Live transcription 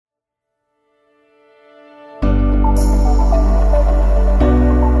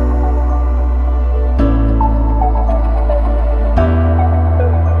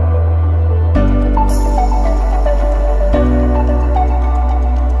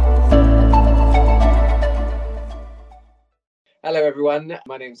everyone.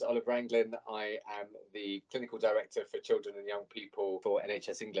 My name's Oliver Anglin. I am the Clinical Director for Children and Young People for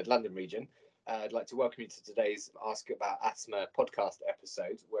NHS England London region. I'd like to welcome you to today's Ask About Asthma podcast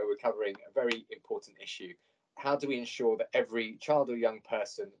episode, where we're covering a very important issue. How do we ensure that every child or young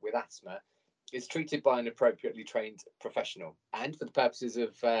person with asthma is treated by an appropriately trained professional? And for the purposes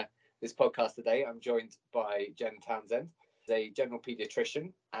of this podcast today, I'm joined by Jen Townsend, a general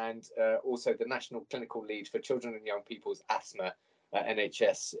paediatrician and also the National Clinical Lead for Children and Young People's Asthma at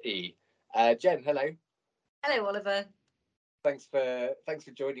NHSE. Jen, hello. Hello, Oliver. Thanks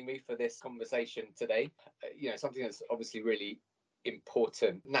for joining me for this conversation today. Something that's obviously really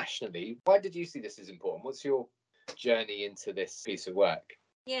important nationally. Why did you see this as important? What's your journey into this piece of work?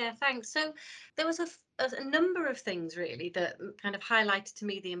 Yeah, thanks. So there was a number of things really that kind of highlighted to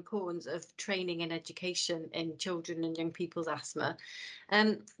me the importance of training and education in children and young people's asthma.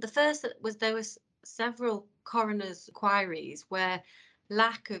 The first was there was several coroner's inquiries where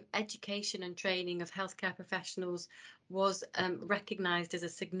lack of education and training of healthcare professionals was recognised as a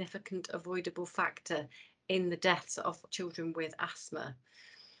significant avoidable factor in the deaths of children with asthma.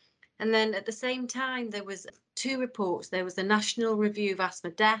 And then at the same time, there was two reports. There was the National Review of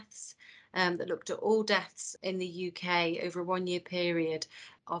Asthma Deaths that looked at all deaths in the UK over a 1 year period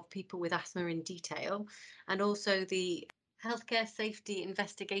of people with asthma in detail, and also the Healthcare Safety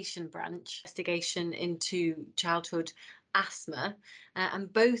Investigation Branch investigation into childhood asthma.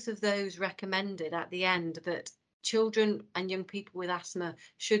 And both of those recommended at the end that children and young people with asthma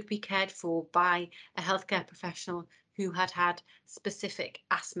should be cared for by a healthcare professional who had specific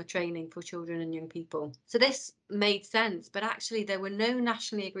asthma training for children and young people. So this made sense, but actually there were no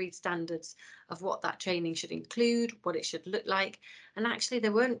nationally agreed standards of what that training should include, what it should look like, and actually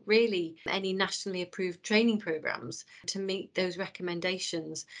there weren't really any nationally approved training programs to meet those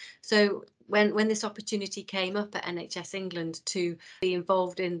recommendations. So when this opportunity came up at NHS England to be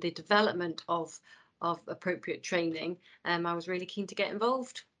involved in the development of appropriate training, I was really keen to get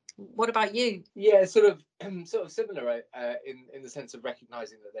involved. What about you? Yeah, sort of similar in the sense of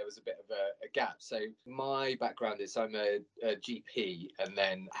recognising that there was a bit of a gap. So my background is I'm a GP and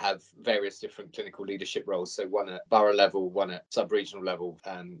then have various different clinical leadership roles. So one at borough level, one at sub-regional level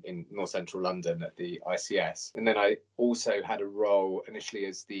in North Central London at the ICS. And then I also had a role initially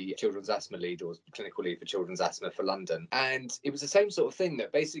as the Children's Asthma Lead or Clinical Lead for Children's Asthma for London. And it was the same sort of thing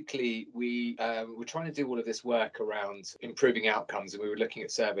that basically we were trying to do all of this work around improving outcomes, and we were looking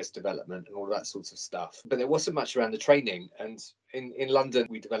at service development and all that sorts of stuff. But there wasn't much around the training. And in London,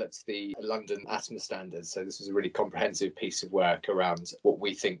 we developed the London Asthma Standards. So this was a really comprehensive piece of work around what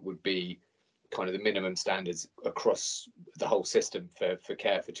we think would be kind of the minimum standards across the whole system for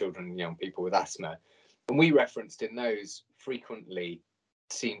care for children and young people with asthma. And we referenced in those frequently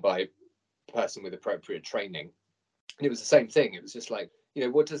seen by a person with appropriate training. And it was the same thing. It was just like,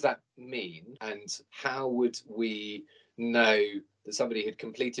 what does that mean? And how would we know that somebody had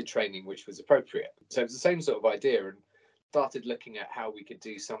completed training which was appropriate? So it was the same sort of idea, and started looking at how we could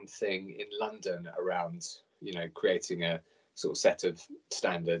do something in London around, creating a sort of set of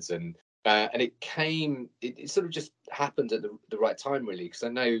standards. And it sort of just happened at the right time, really, because I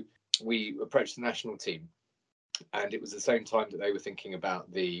know we approached the national team, and it was the same time that they were thinking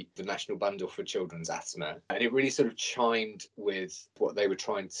about the National Bundle for Children's Asthma. And it really sort of chimed with what they were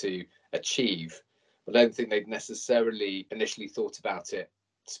trying to achieve. I don't think they'd necessarily initially thought about it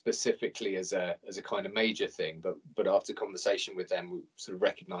specifically as a kind of major thing, but after conversation with them, we sort of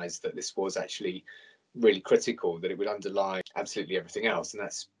recognised that this was actually really critical, that it would underlie absolutely everything else. And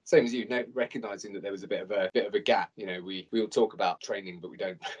that's same as you, recognizing that there was a bit of a gap. We all talk about training, but we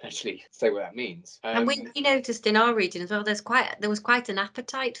don't actually say what that means. And we noticed in our region as well, there was quite an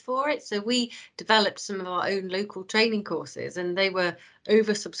appetite for it. So we developed some of our own local training courses, and they were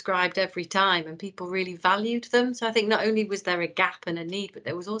oversubscribed every time, and people really valued them. So I think not only was there a gap and a need, but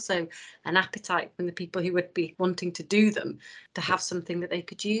there was also an appetite from the people who would be wanting to do them to have something that they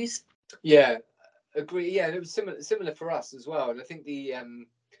could use. Yeah, agree. Yeah, it was similar for us as well. And I think the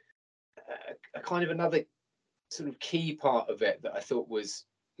a kind of another sort of key part of it that I thought was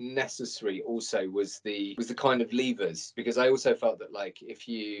necessary also was the kind of levers, because I also felt that, like, if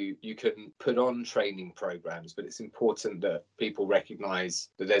you can put on training programs, but it's important that people recognize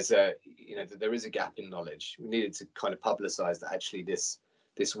that that there is a gap in knowledge. We needed to kind of publicize that actually this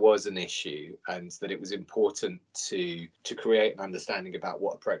was an issue, and that it was important to create an understanding about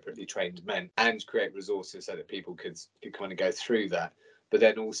what appropriately trained meant, and create resources so that people could kind of go through that. But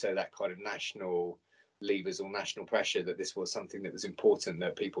then also that kind of national levers or national pressure that this was something that was important,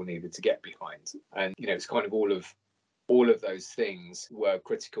 that people needed to get behind. And it's kind of all of those things were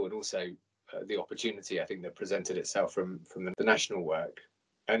critical, and also the opportunity I think that presented itself from the national work.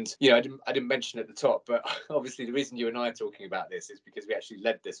 And I didn't mention at the top, but obviously the reason you and I are talking about this is because we actually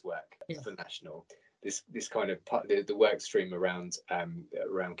led this work for national. This kind of part, the work stream around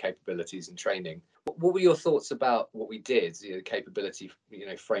capabilities and training. What were your thoughts about what we did, the capability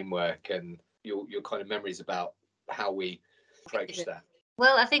framework, and your kind of memories about how we approached that?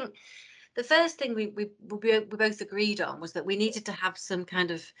 Well, I think the first thing we both agreed on was that we needed to have some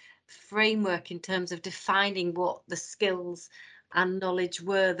kind of framework in terms of defining what the skills and knowledge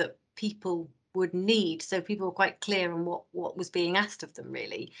were that people would need, so people were quite clear on what was being asked of them,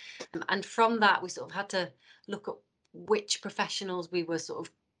 really. And from that we sort of had to look at which professionals we were sort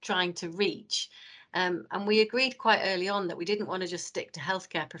of trying to reach. And we agreed quite early on that we didn't want to just stick to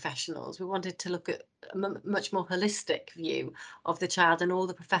healthcare professionals. We wanted to look at a much more holistic view of the child and all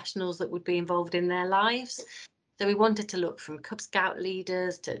the professionals that would be involved in their lives. So we wanted to look from Cub Scout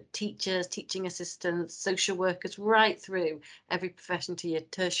leaders to teachers, teaching assistants, social workers, right through every profession to your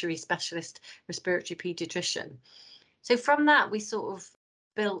tertiary specialist respiratory paediatrician. So from that, we sort of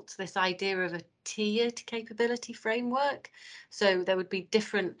built this idea of a tiered capability framework. So there would be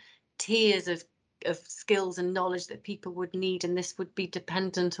different tiers of skills and knowledge that people would need, and this would be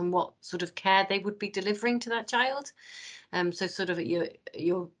dependent on what sort of care they would be delivering to that child. So sort of at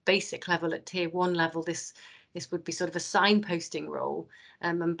your basic level, at tier 1 level, this would be sort of a signposting role,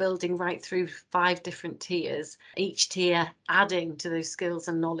 and building right through 5 different tiers, each tier adding to those skills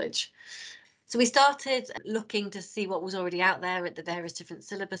and knowledge. So we started looking to see what was already out there at the various different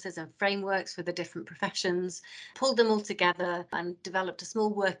syllabuses and frameworks for the different professions, pulled them all together and developed a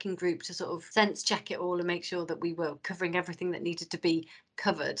small working group to sort of sense check it all and make sure that we were covering everything that needed to be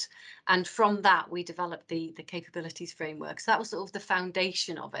covered. And from that, we developed the capabilities framework. So that was sort of the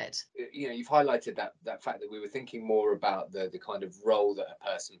foundation of it. You've highlighted that fact that we were thinking more about the kind of role that a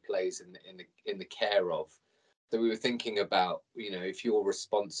person plays in the care of. So we were thinking about, if you're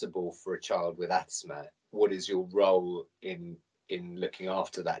responsible for a child with asthma, what is your role in looking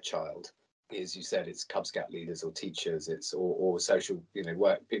after that child? As you said, it's Cub Scout leaders or teachers, it's or social,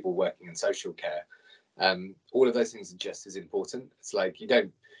 people working in social care. All of those things are just as important. It's like you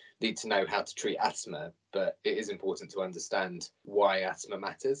don't need to know how to treat asthma, but it is important to understand why asthma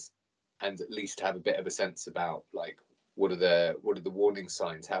matters, and at least have a bit of a sense about like what are the warning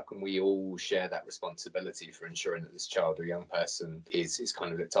signs? How can we all share that responsibility for ensuring that this child or young person is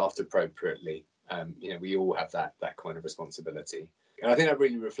kind of looked after appropriately? We all have that kind of responsibility. And I think that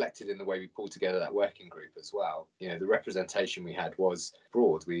really reflected in the way we pulled together that working group as well. The representation we had was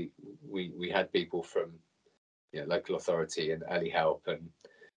broad. We had people from local authority and early help, and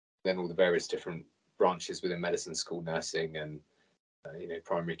then all the various different branches within medicine, school nursing, and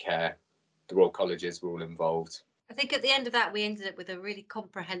primary care. The Royal Colleges were all involved. I think at the end of that, we ended up with a really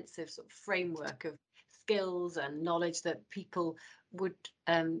comprehensive sort of framework of skills and knowledge that people would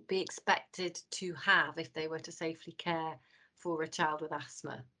be expected to have if they were to safely care for a child with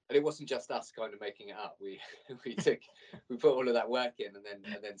asthma. And it wasn't just us kind of making it up. We put all of that work in,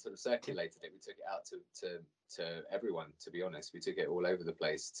 and then sort of circulated it. We took it out to everyone. To be honest, we took it all over the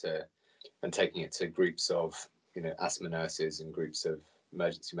place and taking it to groups of asthma nurses and groups of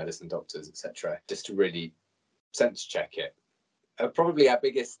emergency medicine doctors, etc., just to really sense check it. Probably our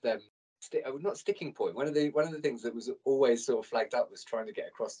biggest not sticking point. One of the things that was always sort of flagged up was trying to get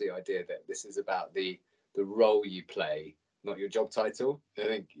across the idea that this is about the role you play, not your job title. I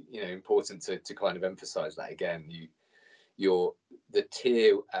think important to kind of emphasize that again. The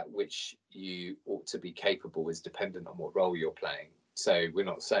tier at which you ought to be capable is dependent on what role you're playing. So we're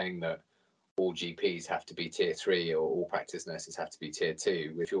not saying that all GPs have to be tier 3 or all practice nurses have to be tier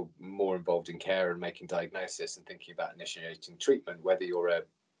 2. If you're more involved in care and making diagnosis and thinking about initiating treatment, whether you're a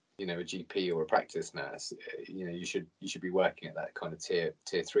GP or a practice nurse, you should be working at that kind of tier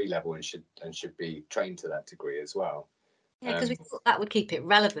 3 level and should be trained to that degree as well. Yeah, because we thought that would keep it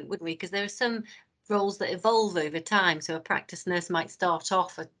relevant, wouldn't we? Because there are some roles that evolve over time. So a practice nurse might start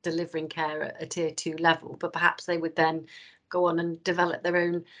off at delivering care at a tier 2 level, but perhaps they would then go on and develop their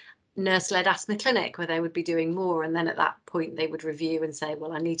own nurse-led asthma clinic where they would be doing more, and then at that point they would review and say,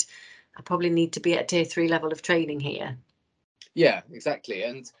 well, I probably need to be at tier 3 level of training here. Yeah, exactly.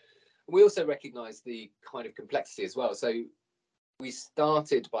 And we also recognize the kind of complexity as well. So we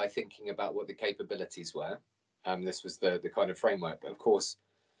started by thinking about what the capabilities were. This was the kind of framework. But of course,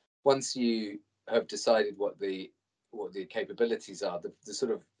 once you have decided what the capabilities are, the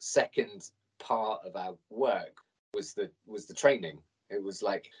sort of second part of our work was the training. It was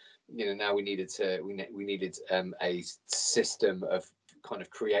like, now we needed a system of kind of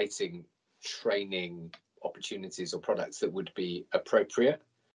creating training opportunities or products that would be appropriate.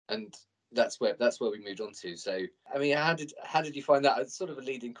 And that's where we moved on to. So, I mean, how did you find that? It's sort of a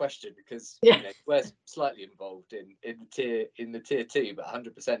leading question because Yeah. we're slightly involved in the tier 2, but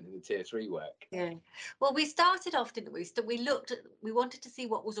 100% in the tier 3 work. Yeah. Well, we started off, didn't we? So we wanted to see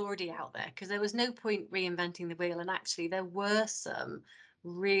what was already out there because there was no point reinventing the wheel. And actually, there were some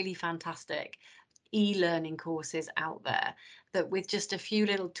really fantastic e-learning courses out there that, with just a few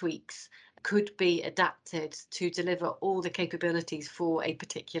little tweaks, could be adapted to deliver all the capabilities for a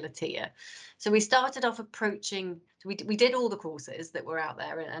particular tier. So we started off approaching, we did all the courses that were out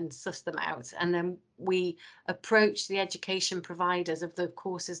there and sussed them out. And then we approached the education providers of the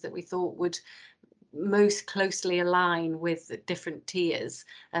courses that we thought would most closely align with the different tiers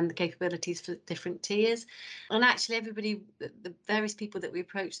and the capabilities for different tiers. And actually, everybody, the various people that we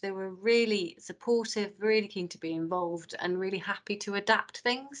approached, they were really supportive, really keen to be involved, and really happy to adapt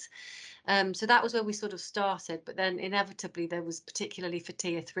things. So that was where we sort of started. But then inevitably, there was, particularly for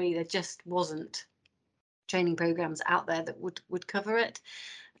tier 3, there just wasn't training programs out there that would cover it.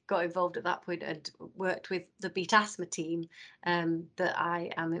 Got involved at that point and worked with the Beat Asthma team that I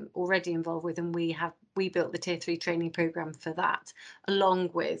am already involved with, and we built the tier 3 training program for that, along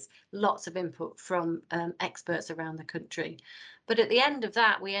with lots of input from experts around the country. But at the end of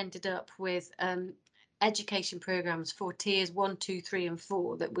that, we ended up with education programs for tiers 1, 2, 3 and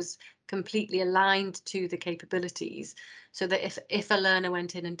 4 that was completely aligned to the capabilities, so that if a learner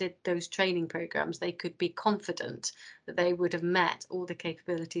went in and did those training programs, they could be confident that they would have met all the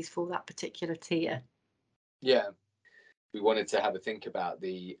capabilities for that particular tier. Yeah, we wanted to have a think about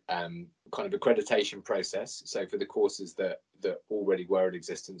the kind of accreditation process. So for the courses that already were in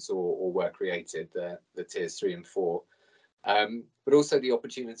existence or were created, the tiers 3 and 4, but also the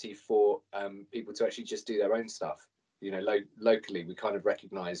opportunity for people to actually just do their own stuff. Locally, we kind of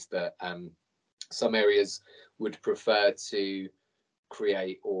recognised that some areas would prefer to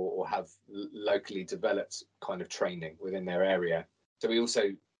create or have locally developed kind of training within their area. So we also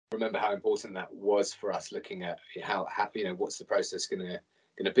remember how important that was for us, looking at how what's the process going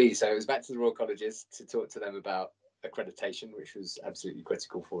to be. So it was back to the Royal Colleges to talk to them about accreditation, which was absolutely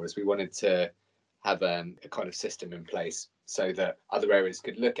critical for us. We wanted to have a kind of system in place so that other areas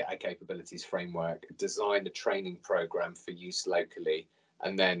could look at our capabilities framework, design a training program for use locally,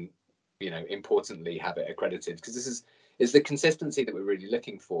 and then, importantly, have it accredited. Because this is the consistency that we're really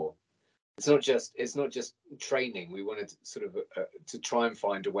looking for. It's not just training. We wanted sort of to try and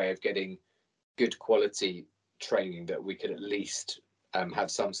find a way of getting good quality training that we could at least have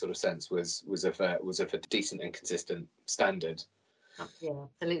some sort of sense was of a decent and consistent standard. Yeah,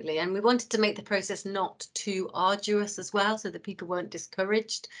 absolutely. And we wanted to make the process not too arduous as well, so that people weren't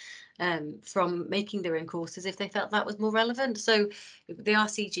discouraged from making their own courses if they felt that was more relevant. So the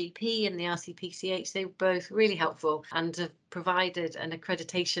RCGP and the RCPCH, they were both really helpful and have provided an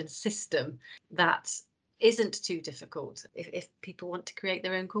accreditation system that isn't too difficult if people want to create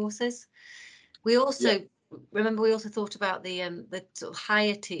their own courses. We also remember we also thought about the sort of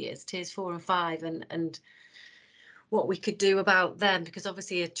higher tiers 4 and 5, and what we could do about them, because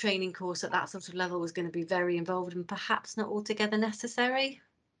obviously a training course at that sort of level was going to be very involved and perhaps not altogether necessary.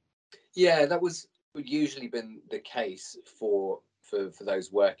 Yeah, that would usually been the case for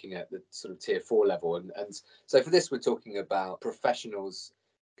those working at the sort of tier 4 level, and so for this we're talking about professionals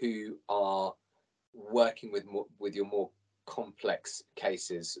who are working with your more complex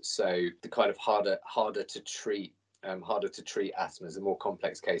cases, so the kind of harder to treat asthmas, the more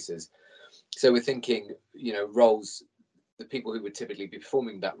complex cases. So we're thinking, roles, the people who would typically be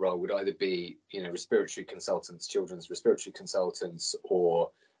performing that role would either be, respiratory consultants, children's respiratory consultants, or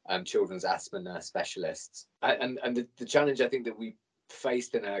children's asthma nurse specialists. And the challenge I think that we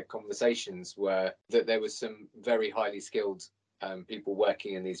faced in our conversations were that there was some very highly skilled people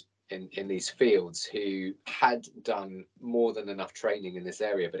working in these fields who had done more than enough training in this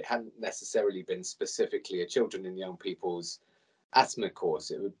area, but it hadn't necessarily been specifically a children and young people's asthma course.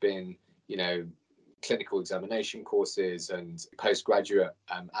 It would have been, clinical examination courses and postgraduate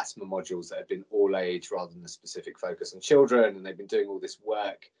asthma modules that had been all age rather than a specific focus on children. And they've been doing all this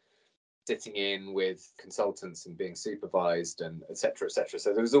work, sitting in with consultants and being supervised, and et cetera, et cetera.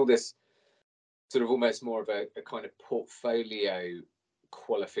 So there was all this sort of almost more of a kind of portfolio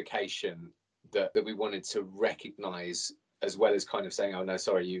qualification that we wanted to recognize, as well as kind of saying, oh no,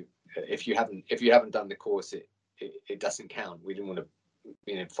 sorry, if you haven't done the course, it doesn't count. We didn't want to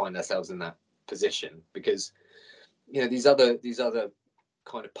find ourselves in that position, because these other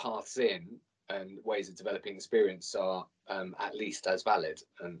kind of paths in and ways of developing experience are at least as valid,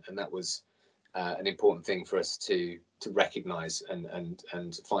 and that was an important thing for us to recognize and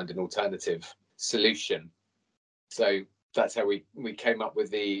find an alternative solution. So that's how we came up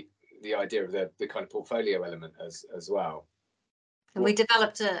with the the idea of the kind of portfolio element as well. And we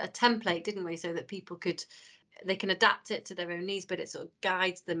developed a template, didn't we, so that people they can adapt it to their own needs, but it sort of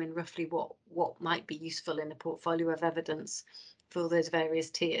guides them in roughly what might be useful in a portfolio of evidence for those various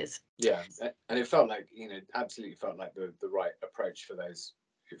tiers. Yeah, and it felt like, absolutely felt like the right approach for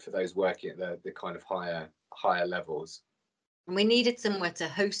those working at the kind of higher levels. And we needed somewhere to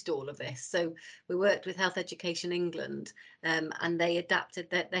host all of this. So we worked with Health Education England, and they adapted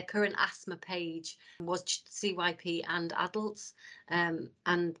their current asthma page was CYP and adults.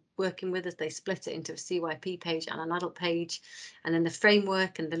 And working with us, they split it into a CYP page and an adult page. And then the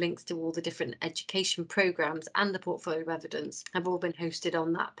framework and the links to all the different education programmes and the portfolio of evidence have all been hosted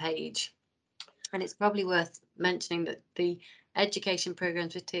on that page. And it's probably worth mentioning that the education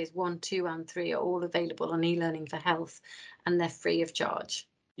programs with tiers 1, 2 and 3 are all available on eLearning for Health, and they're free of charge.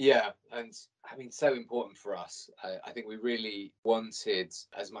 Yeah, and I mean, so important for us. I think we really wanted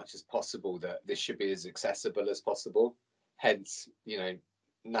as much as possible that this should be as accessible as possible. Hence,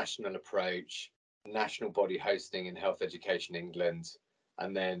 national approach, national body hosting in Health Education England,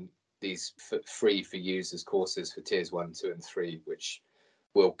 and then these free for users courses for tiers 1, 2 and 3, which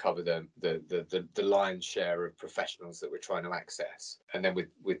will cover the lion's share of professionals that we're trying to access. And then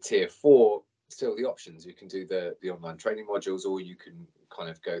with tier 4, still the options. You can do the online training modules, or you can kind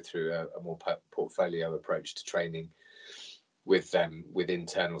of go through a more portfolio approach to training with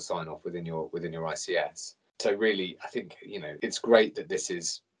internal sign off within your ICS. So really, I think it's great that this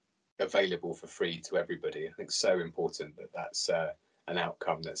is available for free to everybody. I think it's so important that that's an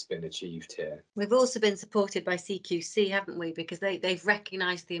outcome that's been achieved here. We've also been supported by CQC, haven't we? Because they've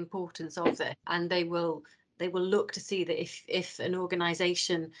recognised the importance of it, and they will look to see that if an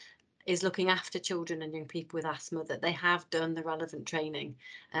organisation is looking after children and young people with asthma, that they have done the relevant training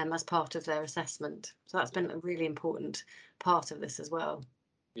as part of their assessment. So that's been a really important part of this as well.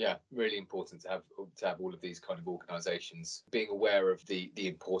 Yeah, really important to have all of these kind of organisations being aware of the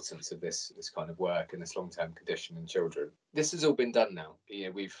importance of this kind of work and this long-term condition in children. This has all been done now.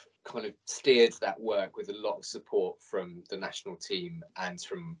 We've kind of steered that work with a lot of support from the national team and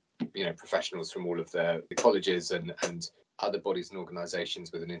from professionals from all of the colleges and other bodies and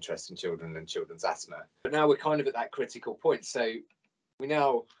organisations with an interest in children and children's asthma. But now we're kind of at that critical point. So we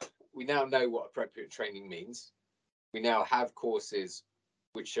now know what appropriate training means. We now have courses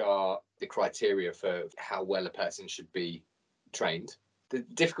which are the criteria for how well a person should be trained. The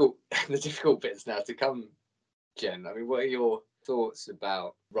difficult bits now to come, Jen. I mean, what are your thoughts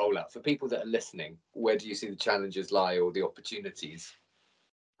about rollout for people that are listening? Where do you see the challenges lie or the opportunities?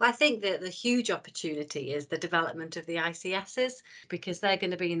 Well, I think that the huge opportunity is the development of the ICSs, because they're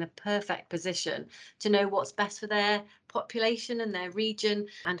going to be in the perfect position to know what's best for their population and their region,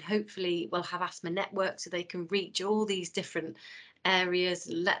 and hopefully will have asthma networks so they can reach all these different areas,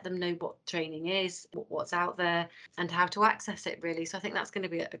 let them know what training is, what's out there and how to access it, really. So I think that's going to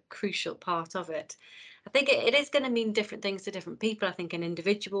be a crucial part of it. I think it is going to mean different things to different people. I think an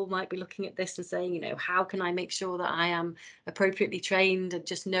individual might be looking at this and saying, how can I make sure that I am appropriately trained, and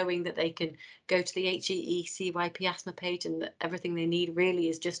just knowing that they can go to the HEE CYP asthma page and that everything they need really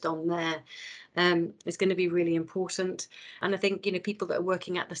is just on there. Is going to be really important. And I think, people that are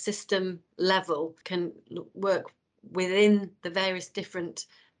working at the system level can work within the various different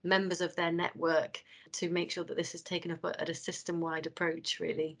members of their network to make sure that this is taken up at a system-wide approach,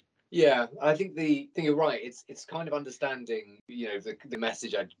 really. Yeah, I think you're right. It's kind of understanding, the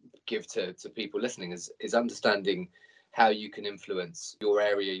message I give to people listening is understanding how you can influence your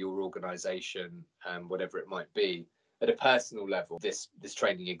area, your organisation, whatever it might be. At a personal level, this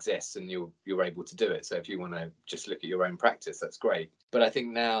training exists and you're able to do it. So if you want to just look at your own practice, that's great. But I think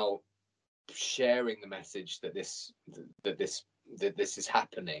now sharing the message that this is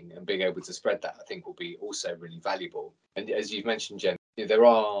happening and being able to spread that, I think, will be also really valuable. And as you've mentioned, Jen, there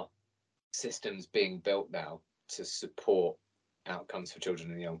are systems being built now to support outcomes for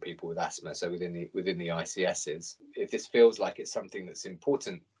children and young people with asthma. So within the ICSs, if this feels like it's something that's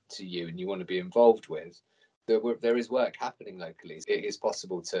important to you and you want to be involved with, there is work happening locally. It is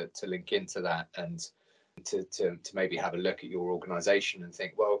possible to link into that and to maybe have a look at your organisation and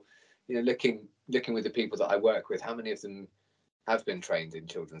think, well, looking with the people that I work with, how many of them have been trained in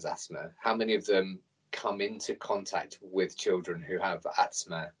children's asthma? How many of them come into contact with children who have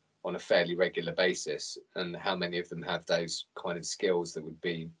asthma on a fairly regular basis? And how many of them have those kind of skills that would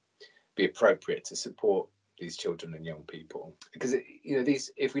be appropriate to support these children and young people? Because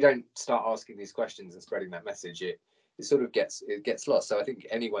if we don't start asking these questions and spreading that message, it sort of gets lost. So I think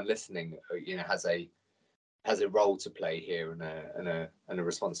anyone listening, has a role to play here and a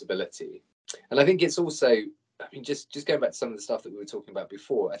responsibility. And I think it's also I mean, just going back to some of the stuff that we were talking about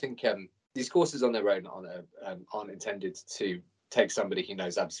before, I think these courses on their own aren't intended to take somebody who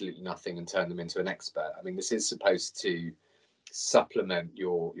knows absolutely nothing and turn them into an expert. I mean, this is supposed to supplement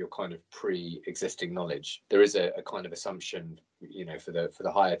your kind of pre-existing knowledge. There is a kind of assumption, for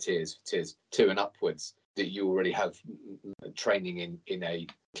the higher tiers 2 and upwards, that you already have training in a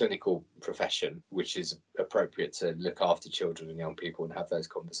clinical profession which is appropriate to look after children and young people and have those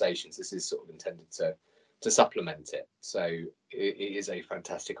conversations. This is sort of intended to supplement it. So it is a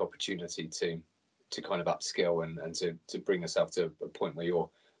fantastic opportunity to kind of upskill and to bring yourself to a point where you're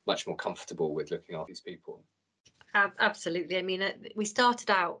much more comfortable with looking after these people. Absolutely. I mean, we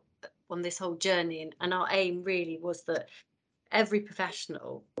started out on this whole journey, and our aim really was that every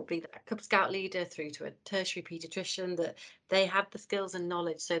professional, be that a Cub Scout leader through to a tertiary paediatrician, that they had the skills and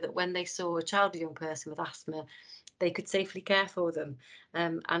knowledge so that when they saw a child or young person with asthma, they could safely care for them.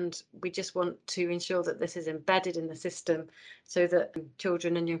 And we just want to ensure that this is embedded in the system so that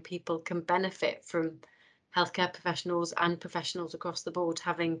children and young people can benefit from healthcare professionals and professionals across the board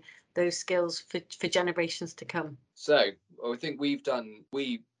having those skills for generations to come. So I think we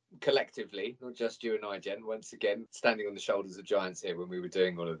collectively, not just you and I, Jen, once again, standing on the shoulders of giants here when we were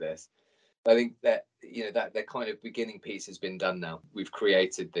doing all of this. I think that, that kind of beginning piece has been done now. We've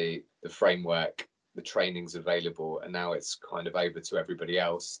created the framework, the training's available, and now it's kind of over to everybody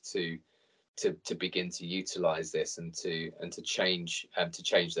else to begin to utilize this and to change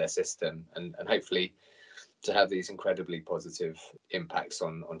their system and hopefully to have these incredibly positive impacts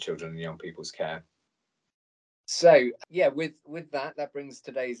on children and young people's care. So yeah, with that brings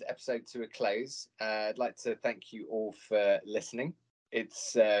today's episode to a close. I'd like to thank you all for listening.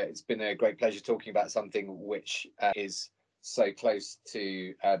 It's been a great pleasure talking about something which is so close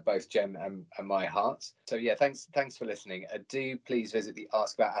to both Jen and my heart. So yeah, thanks for listening. Do please visit the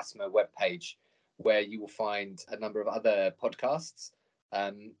Ask About Asthma webpage, where you will find a number of other podcasts.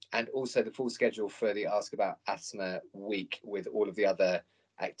 And also the full schedule for the Ask About Asthma week with all of the other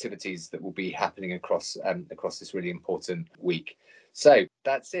activities that will be happening across this really important week. So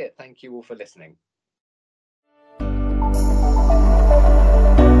that's it. Thank you all for listening.